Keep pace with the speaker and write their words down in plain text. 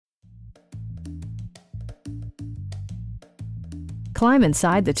Climb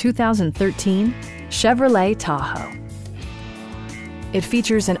inside the 2013 Chevrolet Tahoe. It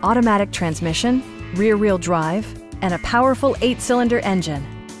features an automatic transmission, rear-wheel drive, and a powerful 8-cylinder engine.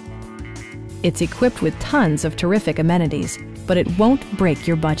 It's equipped with tons of terrific amenities, but it won't break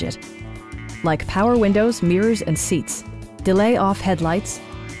your budget. Like power windows, mirrors, and seats, delay-off headlights,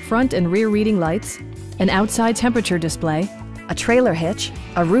 front and rear reading lights, an outside temperature display, a trailer hitch,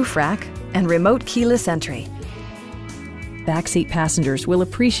 a roof rack, and remote keyless entry. Backseat passengers will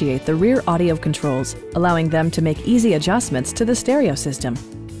appreciate the rear audio controls, allowing them to make easy adjustments to the stereo system.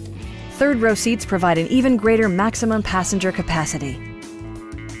 Third-row seats provide an even greater maximum passenger capacity.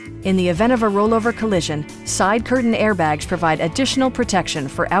 In the event of a rollover collision, side curtain airbags provide additional protection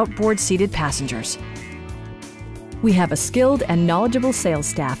for outboard seated passengers. We have a skilled and knowledgeable sales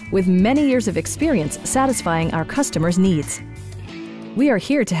staff with many years of experience satisfying our customers' needs. We are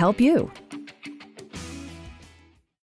here to help you.